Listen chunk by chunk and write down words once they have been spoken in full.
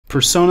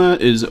Persona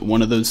is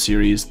one of those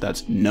series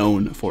that's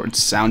known for its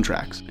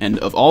soundtracks, and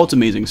of all its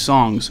amazing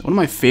songs, one of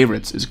my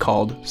favorites is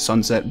called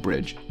Sunset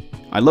Bridge.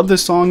 I love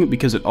this song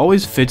because it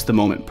always fits the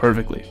moment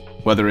perfectly,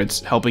 whether it's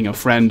helping a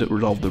friend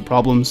resolve their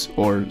problems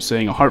or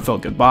saying a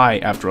heartfelt goodbye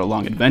after a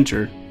long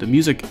adventure. The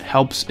music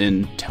helps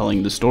in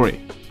telling the story.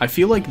 I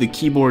feel like the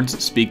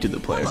keyboards speak to the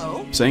player,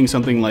 saying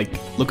something like,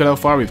 "Look at how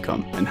far we've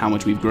come and how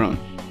much we've grown.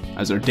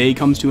 As our day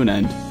comes to an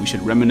end, we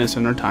should reminisce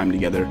on our time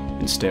together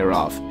and stare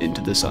off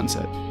into the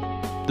sunset."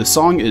 The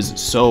song is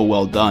so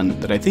well done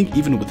that I think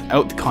even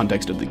without the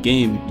context of the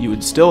game, you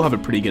would still have a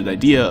pretty good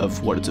idea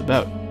of what it's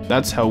about.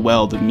 That's how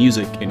well the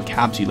music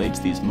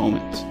encapsulates these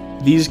moments.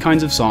 These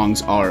kinds of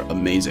songs are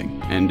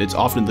amazing, and it's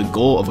often the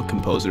goal of a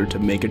composer to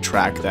make a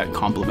track that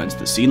complements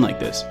the scene like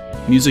this.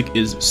 Music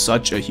is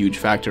such a huge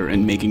factor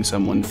in making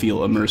someone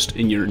feel immersed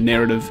in your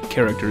narrative,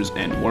 characters,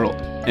 and world.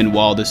 And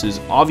while this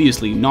is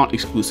obviously not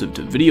exclusive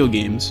to video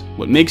games,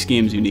 what makes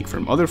games unique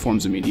from other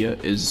forms of media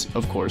is,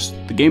 of course,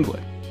 the gameplay.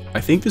 I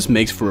think this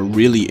makes for a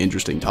really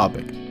interesting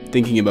topic,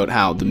 thinking about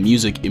how the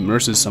music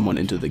immerses someone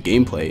into the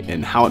gameplay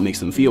and how it makes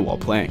them feel while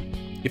playing.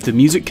 If the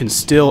music can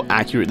still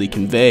accurately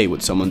convey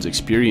what someone's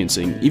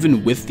experiencing,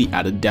 even with the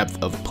added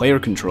depth of player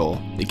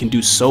control, it can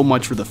do so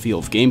much for the feel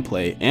of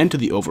gameplay and to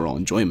the overall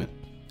enjoyment.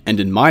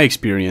 And in my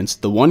experience,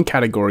 the one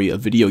category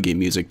of video game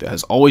music that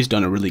has always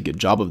done a really good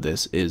job of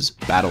this is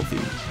battle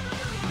themes.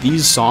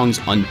 These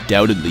songs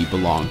undoubtedly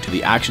belong to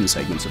the action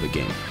segments of a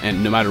game,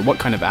 and no matter what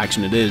kind of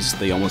action it is,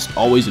 they almost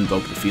always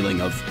invoke the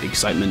feeling of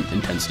excitement,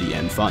 intensity,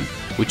 and fun,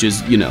 which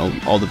is, you know,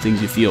 all the things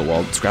you feel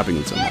while scrapping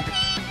with someone.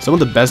 Some of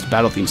the best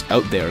battle themes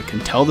out there can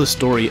tell the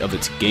story of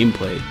its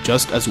gameplay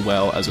just as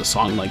well as a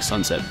song like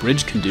Sunset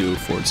Bridge can do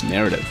for its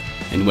narrative.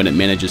 And when it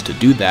manages to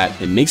do that,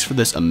 it makes for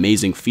this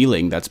amazing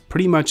feeling that's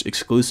pretty much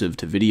exclusive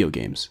to video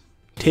games.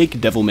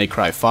 Take Devil May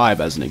Cry 5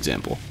 as an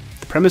example.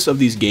 The premise of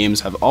these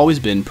games have always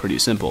been pretty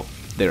simple.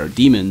 There are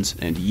demons,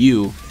 and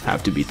you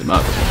have to beat them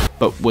up.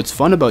 But what's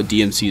fun about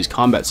DMC's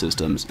combat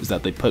systems is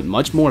that they put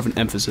much more of an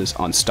emphasis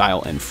on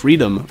style and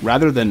freedom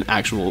rather than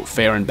actual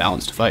fair and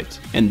balanced fights.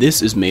 And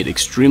this is made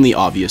extremely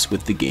obvious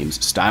with the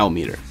game's style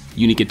meter.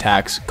 Unique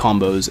attacks,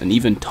 combos, and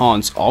even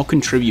taunts all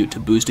contribute to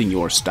boosting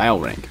your style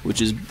rank,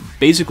 which is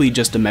basically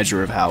just a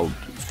measure of how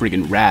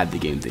friggin' rad the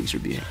game thinks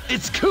you're being.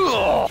 It's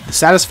cool! The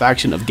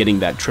satisfaction of getting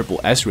that triple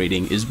S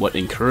rating is what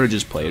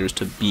encourages players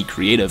to be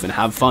creative and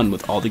have fun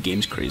with all the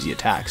game's crazy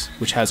attacks,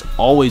 which has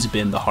always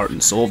been the heart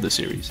and soul of the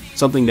series,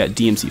 something that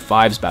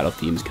DMC5's battle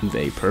themes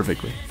convey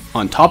perfectly.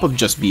 On top of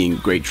just being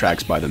great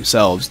tracks by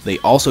themselves, they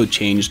also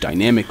change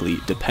dynamically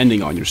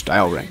depending on your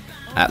style rank.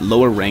 At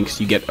lower ranks,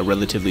 you get a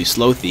relatively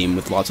slow theme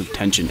with lots of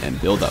tension and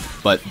build-up,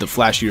 but the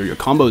flashier your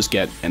combos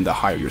get and the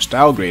higher your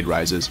style grade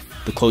rises,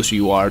 the closer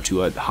you are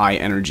to a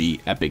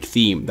high-energy, epic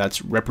theme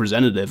that's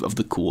representative of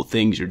the cool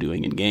things you're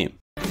doing in-game.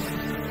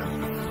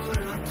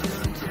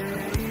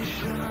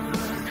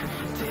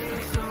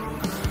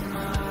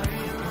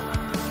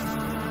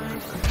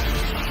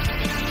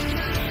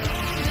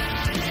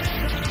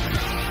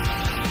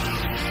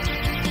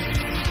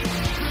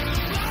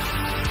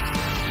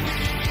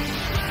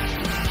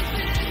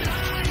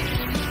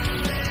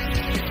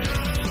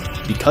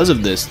 Because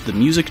of this, the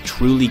music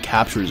truly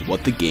captures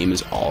what the game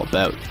is all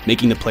about,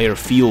 making the player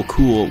feel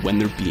cool when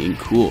they're being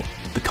cool.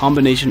 The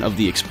combination of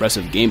the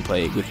expressive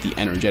gameplay with the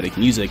energetic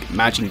music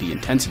matching the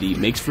intensity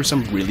makes for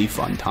some really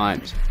fun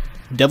times.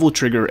 Devil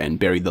Trigger and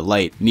Bury the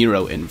Light,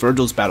 Nero and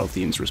Virgil's battle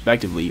themes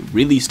respectively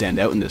really stand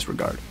out in this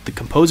regard. The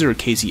composer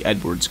Casey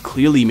Edwards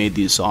clearly made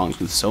these songs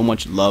with so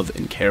much love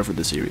and care for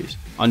the series,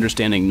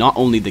 understanding not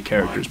only the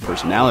characters'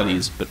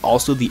 personalities, but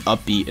also the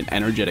upbeat and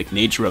energetic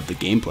nature of the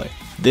gameplay.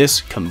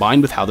 This,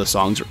 combined with how the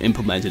songs are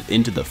implemented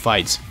into the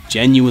fights,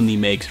 genuinely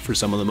makes for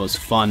some of the most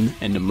fun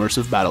and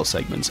immersive battle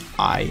segments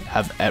I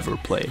have ever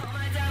played.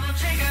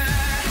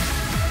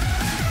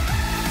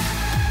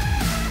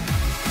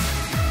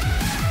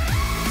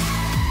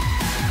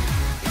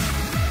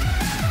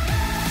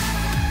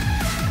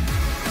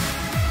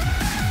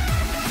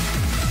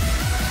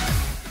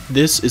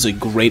 This is a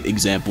great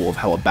example of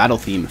how a battle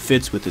theme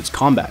fits with its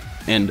combat,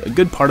 and a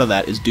good part of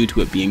that is due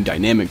to it being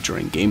dynamic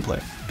during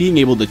gameplay. Being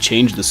able to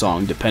change the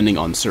song depending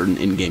on certain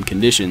in-game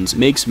conditions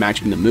makes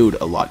matching the mood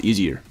a lot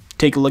easier.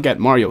 Take a look at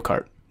Mario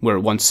Kart, where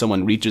once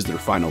someone reaches their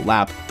final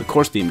lap, the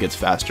course theme gets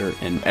faster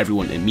and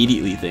everyone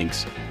immediately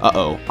thinks,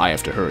 uh-oh, I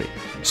have to hurry.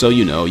 So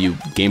you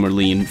gamer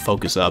lean,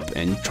 focus up,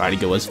 and try to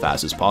go as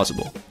fast as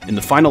possible. In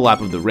the final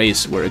lap of the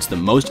race, where it's the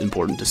most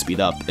important to speed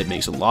up, it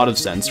makes a lot of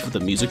sense for the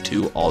music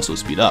to also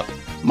speed up.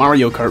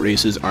 Mario Kart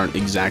races aren't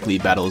exactly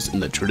battles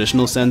in the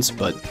traditional sense,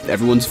 but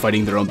everyone's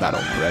fighting their own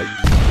battle,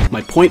 right?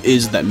 My point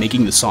is that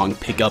making the song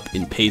pick up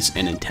in pace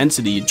and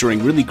intensity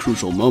during really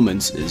crucial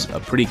moments is a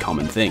pretty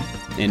common thing,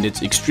 and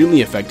it's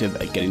extremely effective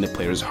at getting the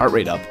player's heart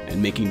rate up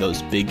and making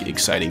those big,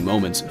 exciting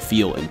moments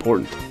feel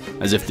important,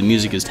 as if the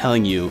music is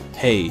telling you,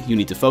 hey, you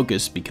need to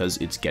focus because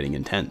it's getting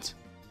intense.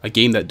 A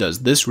game that does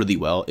this really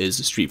well is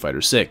Street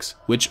Fighter 6,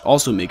 which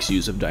also makes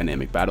use of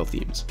dynamic battle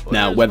themes.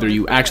 Now, whether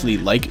you actually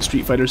like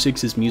Street Fighter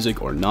 6's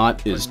music or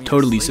not is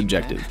totally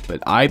subjective,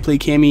 but I play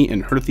Cammy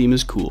and her theme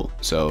is cool,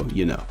 so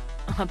you know.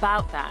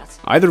 About that.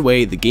 Either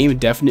way, the game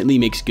definitely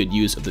makes good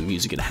use of the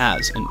music it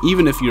has, and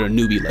even if you're a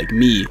newbie like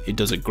me, it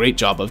does a great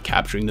job of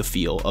capturing the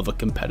feel of a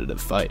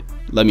competitive fight.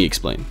 Let me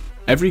explain.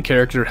 Every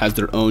character has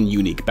their own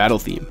unique battle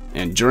theme,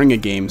 and during a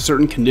game,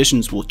 certain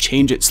conditions will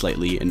change it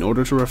slightly in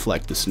order to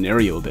reflect the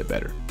scenario a bit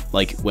better.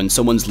 Like when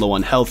someone's low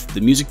on health, the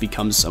music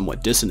becomes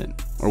somewhat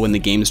dissonant, or when the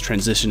game's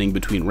transitioning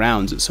between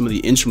rounds, some of the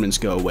instruments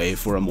go away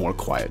for a more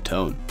quiet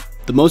tone.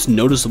 The most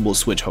noticeable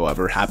switch,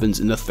 however, happens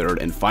in the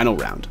third and final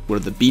round, where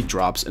the beat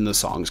drops and the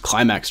song's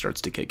climax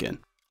starts to kick in.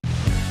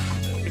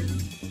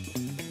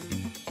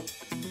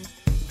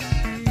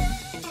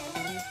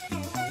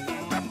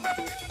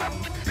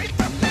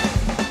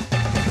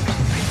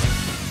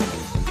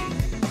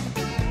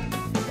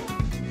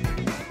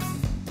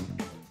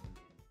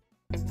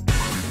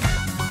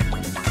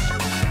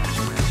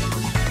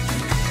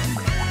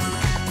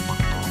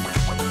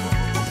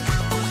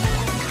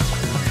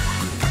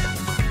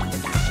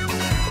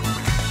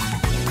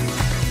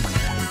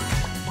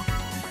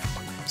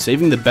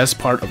 Saving the best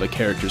part of a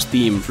character's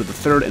theme for the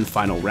third and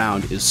final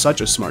round is such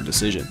a smart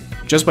decision.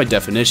 Just by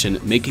definition,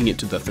 making it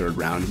to the third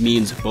round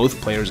means both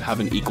players have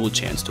an equal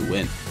chance to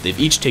win. They've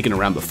each taken a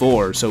round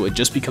before, so it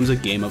just becomes a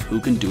game of who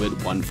can do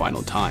it one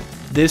final time.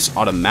 This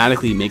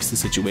automatically makes the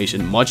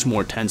situation much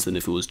more tense than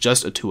if it was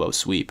just a 2-0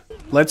 sweep.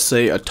 Let's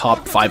say a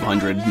top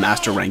 500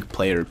 master rank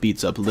player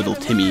beats up little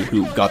Timmy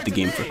who got the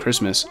game for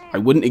Christmas. I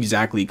wouldn't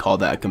exactly call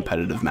that a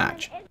competitive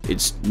match.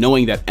 It's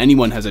knowing that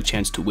anyone has a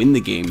chance to win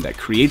the game that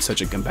creates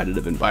such a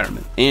competitive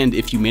environment. And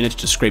if you manage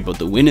to scrape out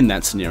the win in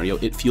that scenario,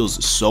 it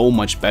feels so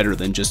much better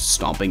than just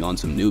stomping on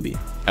some newbie.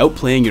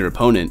 Outplaying your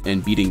opponent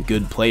and beating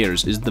good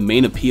players is the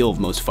main appeal of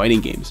most fighting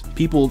games.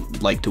 People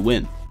like to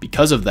win.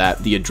 Because of that,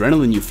 the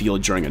adrenaline you feel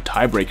during a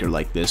tiebreaker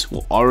like this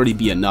will already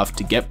be enough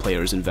to get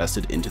players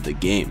invested into the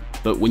game.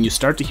 But when you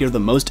start to hear the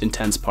most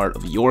intense part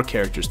of your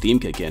character's theme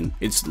kick in,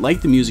 it's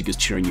like the music is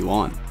cheering you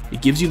on.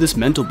 It gives you this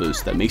mental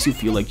boost that makes you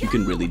feel like you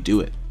can really do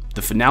it.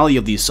 The finale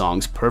of these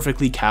songs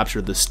perfectly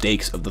capture the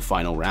stakes of the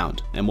final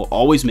round, and will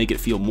always make it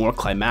feel more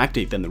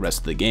climactic than the rest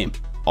of the game,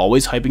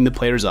 always hyping the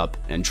players up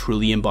and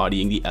truly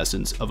embodying the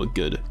essence of a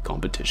good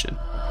competition.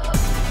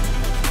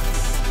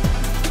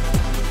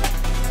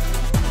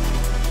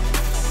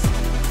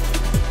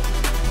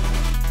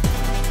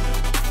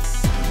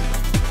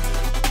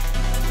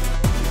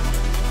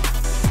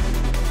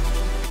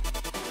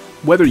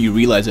 Whether you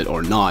realize it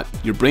or not,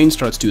 your brain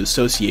starts to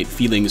associate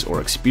feelings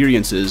or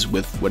experiences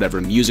with whatever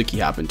music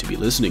you happen to be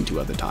listening to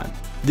at the time.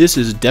 This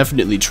is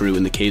definitely true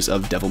in the case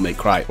of Devil May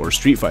Cry or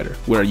Street Fighter,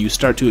 where you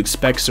start to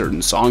expect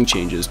certain song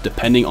changes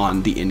depending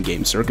on the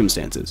in-game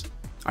circumstances.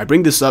 I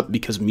bring this up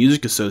because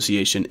music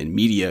association in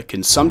media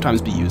can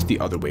sometimes be used the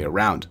other way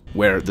around,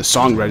 where the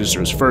song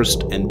registers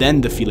first and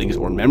then the feelings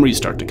or memories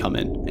start to come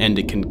in, and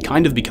it can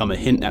kind of become a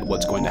hint at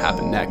what's going to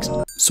happen next.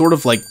 Sort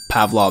of like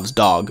Pavlov's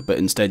dog, but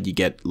instead you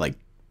get like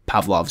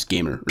Pavlov's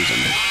gamer or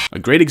something. A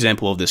great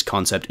example of this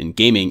concept in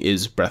gaming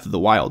is Breath of the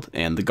Wild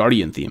and the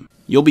Guardian theme.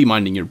 You'll be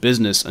minding your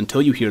business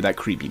until you hear that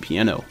creepy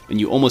piano, and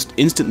you almost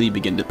instantly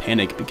begin to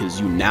panic because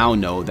you now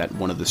know that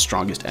one of the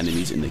strongest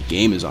enemies in the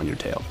game is on your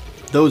tail.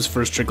 Those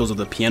first trickles of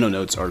the piano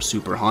notes are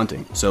super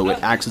haunting, so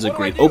it acts as a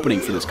great opening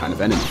for this kind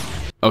of enemy.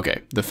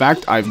 Okay, the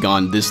fact I've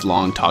gone this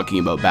long talking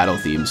about battle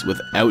themes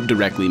without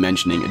directly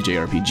mentioning a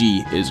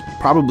JRPG is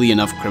probably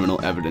enough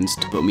criminal evidence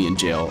to put me in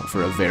jail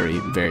for a very,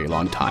 very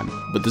long time.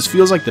 But this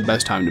feels like the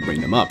best time to bring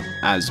them up,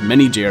 as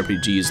many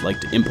JRPGs like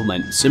to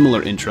implement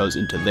similar intros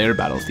into their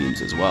battle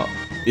themes as well.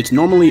 It's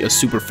normally a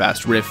super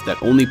fast riff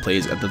that only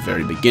plays at the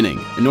very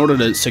beginning, in order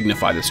to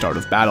signify the start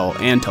of battle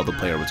and tell the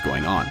player what's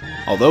going on.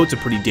 Although it's a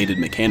pretty dated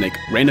mechanic,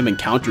 random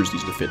encounters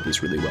used to fit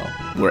this really well,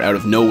 where out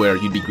of nowhere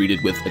you'd be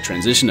greeted with a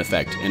transition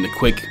effect and a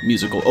quick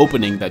musical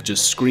opening that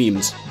just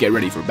screams, "Get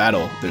ready for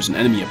battle, there's an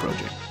enemy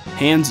approaching."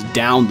 Hands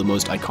down, the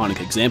most iconic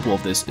example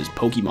of this is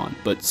Pokemon,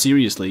 but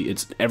seriously,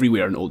 it's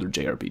everywhere in older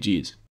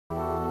JRPGs.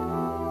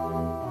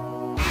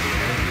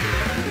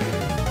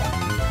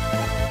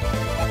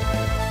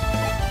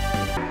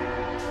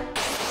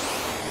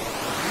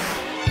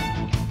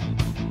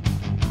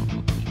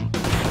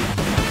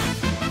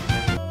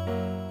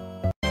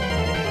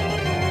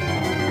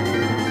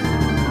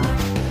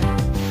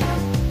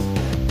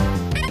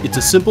 It's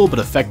a simple but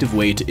effective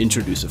way to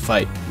introduce a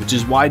fight, which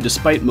is why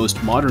despite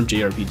most modern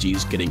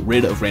JRPGs getting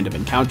rid of random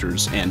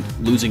encounters and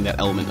losing that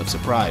element of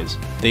surprise,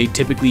 they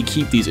typically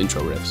keep these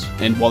intro riffs,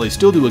 and while they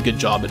still do a good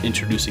job at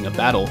introducing a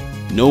battle,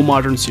 no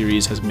modern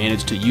series has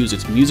managed to use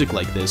its music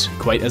like this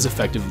quite as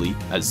effectively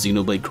as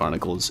Xenoblade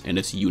Chronicles and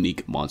its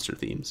unique monster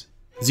themes.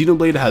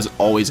 Xenoblade has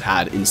always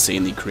had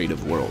insanely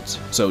creative worlds,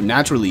 so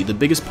naturally the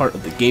biggest part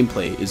of the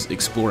gameplay is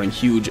exploring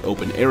huge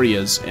open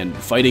areas and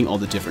fighting all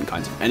the different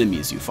kinds of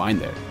enemies you find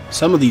there.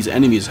 Some of these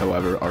enemies,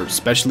 however, are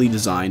specially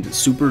designed,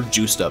 super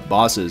juiced up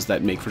bosses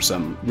that make for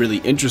some really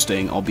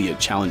interesting, albeit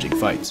challenging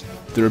fights.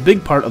 They're a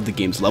big part of the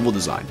game's level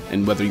design,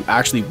 and whether you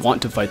actually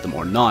want to fight them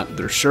or not,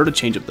 they're sure to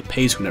change up the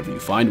pace whenever you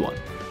find one.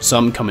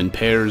 Some come in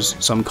pairs,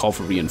 some call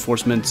for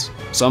reinforcements,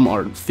 some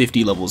are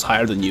 50 levels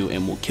higher than you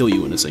and will kill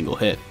you in a single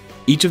hit.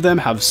 Each of them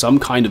have some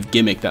kind of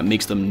gimmick that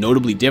makes them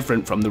notably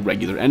different from the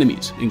regular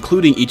enemies,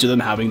 including each of them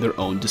having their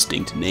own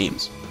distinct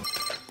names.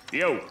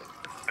 Yo,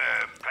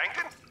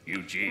 Plankton?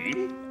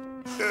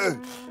 Eugene?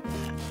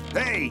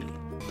 Hey!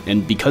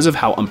 And because of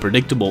how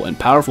unpredictable and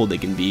powerful they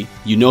can be,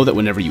 you know that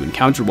whenever you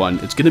encounter one,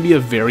 it's going to be a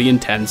very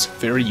intense,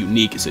 very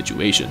unique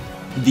situation.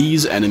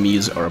 These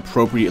enemies are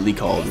appropriately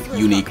called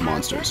unique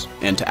monsters,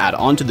 and to add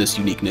on to this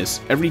uniqueness,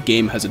 every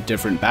game has a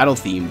different battle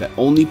theme that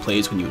only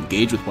plays when you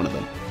engage with one of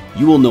them.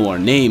 You Will Know Our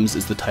Names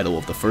is the title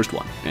of the first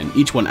one, and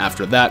each one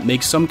after that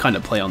makes some kind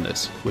of play on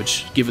this,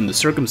 which, given the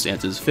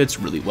circumstances, fits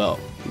really well.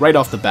 Right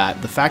off the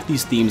bat, the fact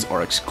these themes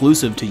are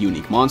exclusive to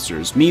unique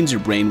monsters means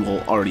your brain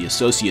will already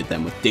associate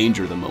them with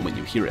danger the moment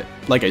you hear it.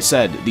 Like I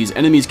said, these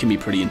enemies can be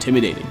pretty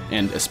intimidating,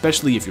 and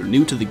especially if you're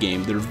new to the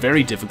game, they're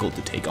very difficult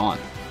to take on.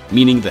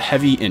 Meaning the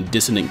heavy and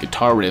dissonant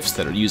guitar riffs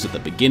that are used at the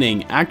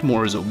beginning act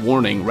more as a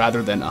warning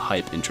rather than a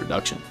hype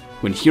introduction.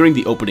 When hearing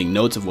the opening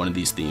notes of one of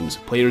these themes,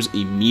 players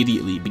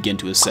immediately begin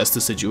to assess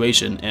the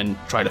situation and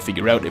try to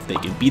figure out if they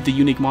can beat the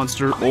unique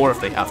monster or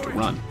if they have to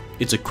run.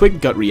 It's a quick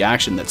gut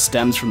reaction that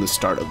stems from the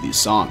start of these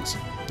songs.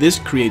 This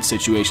creates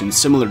situations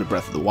similar to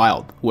Breath of the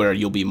Wild, where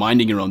you'll be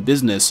minding your own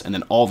business and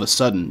then all of a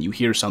sudden you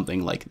hear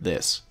something like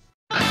this.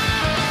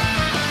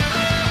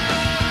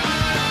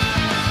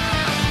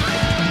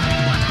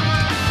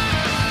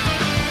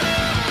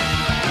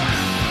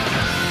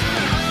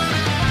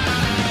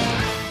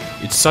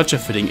 It's such a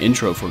fitting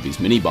intro for these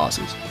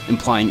mini-bosses,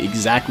 implying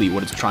exactly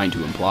what it's trying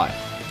to imply.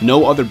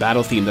 No other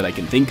battle theme that I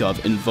can think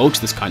of invokes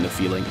this kind of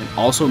feeling and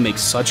also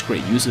makes such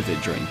great use of it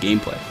during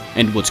gameplay.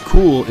 And what's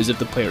cool is if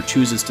the player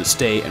chooses to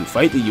stay and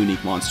fight the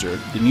unique monster,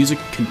 the music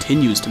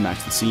continues to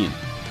match the scene.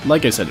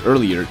 Like I said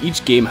earlier,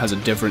 each game has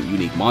a different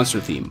unique monster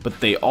theme, but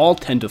they all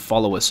tend to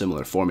follow a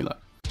similar formula,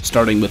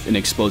 starting with an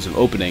explosive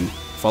opening,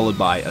 followed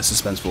by a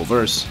suspenseful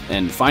verse,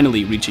 and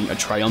finally reaching a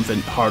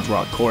triumphant hard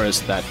rock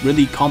chorus that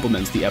really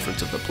complements the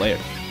efforts of the player.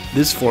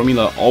 This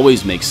formula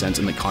always makes sense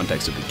in the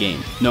context of the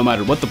game, no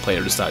matter what the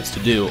player decides to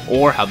do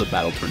or how the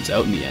battle turns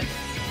out in the end.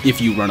 If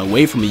you run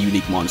away from a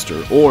unique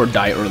monster or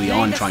die early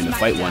on trying to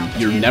fight one,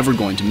 you're never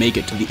going to make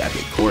it to the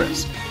epic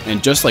chorus.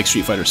 And just like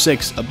Street Fighter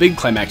 6, a big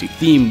climactic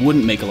theme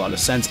wouldn't make a lot of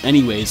sense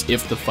anyways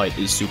if the fight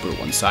is super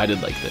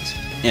one-sided like this.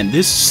 And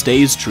this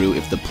stays true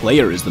if the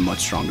player is the much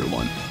stronger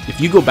one. If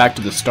you go back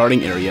to the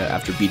starting area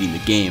after beating the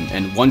game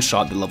and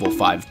one-shot the level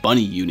 5 bunny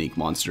unique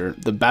monster,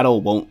 the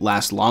battle won't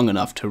last long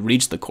enough to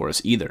reach the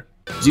chorus either.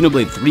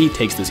 Xenoblade 3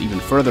 takes this even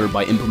further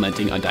by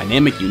implementing a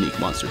dynamic unique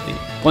monster theme.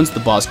 Once the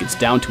boss gets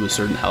down to a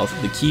certain health,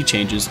 the key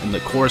changes and the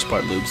chorus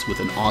part loops with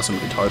an awesome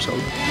guitar solo.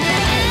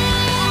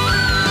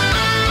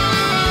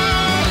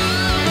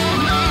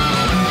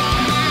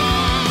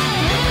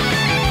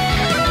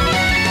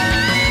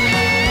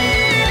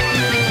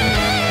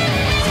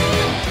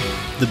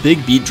 The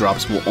big beat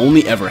drops will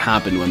only ever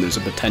happen when there's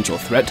a potential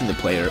threat to the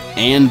player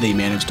and they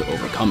manage to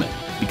overcome it.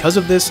 Because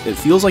of this, it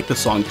feels like the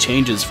song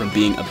changes from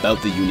being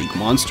about the unique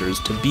monsters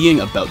to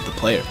being about the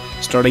player,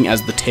 starting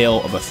as the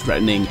tale of a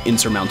threatening,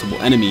 insurmountable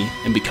enemy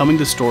and becoming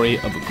the story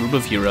of a group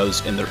of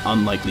heroes and their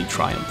unlikely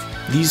triumph.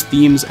 These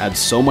themes add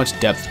so much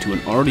depth to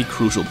an already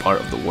crucial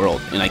part of the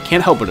world, and I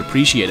can't help but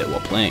appreciate it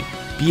while playing.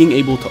 Being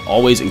able to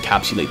always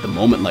encapsulate the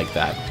moment like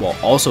that, while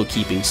also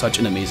keeping such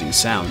an amazing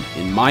sound,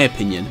 in my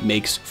opinion,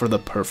 makes for the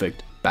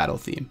perfect battle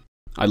theme.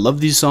 I love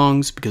these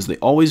songs because they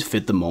always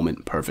fit the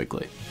moment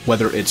perfectly.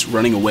 Whether it's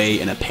running away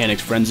in a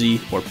panicked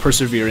frenzy or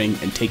persevering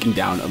and taking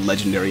down a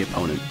legendary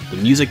opponent, the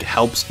music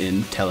helps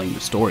in telling the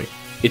story.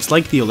 It's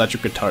like the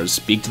electric guitars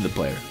speak to the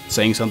player,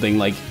 saying something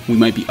like, we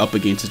might be up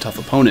against a tough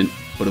opponent,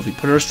 but if we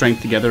put our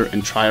strength together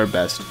and try our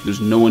best,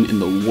 there's no one in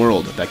the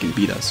world that can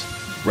beat us.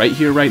 Right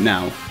here, right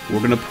now,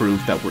 we're gonna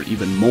prove that we're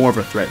even more of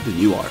a threat than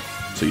you are,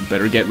 so you'd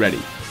better get ready,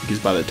 because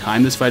by the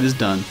time this fight is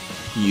done,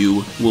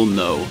 you will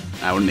know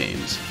our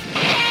names.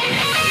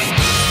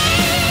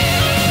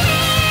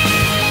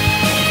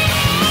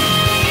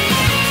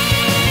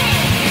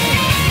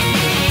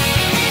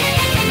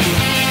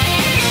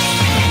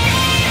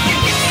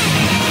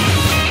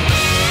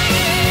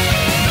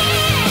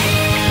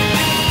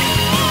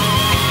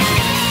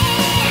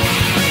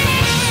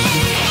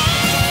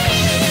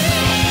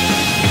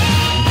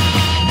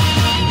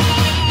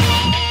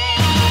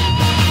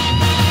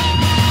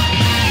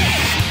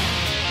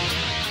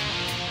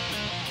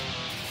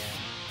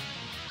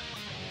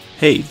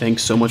 Hey,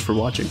 thanks so much for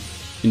watching.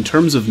 In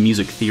terms of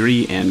music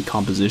theory and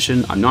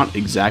composition, I'm not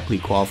exactly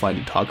qualified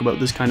to talk about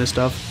this kind of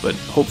stuff, but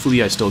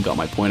hopefully I still got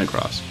my point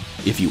across.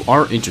 If you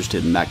are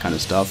interested in that kind of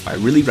stuff, I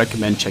really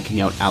recommend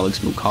checking out Alex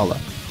Moukala.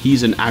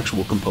 He's an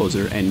actual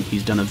composer, and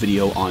he's done a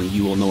video on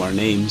You Will Know Our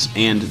Names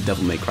and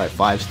Devil May Cry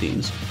 5's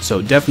themes,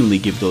 so definitely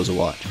give those a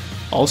watch.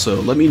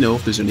 Also, let me know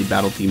if there's any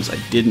battle themes I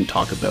didn't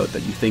talk about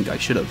that you think I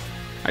should have.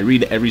 I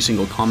read every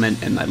single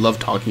comment, and I love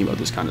talking about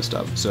this kind of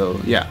stuff,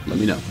 so yeah, let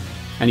me know.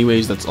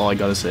 Anyways, that's all I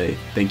gotta say.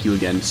 Thank you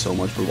again so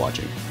much for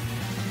watching.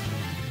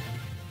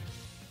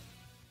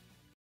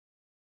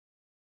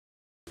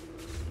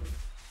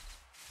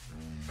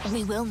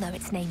 We will know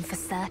its name for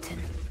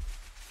certain.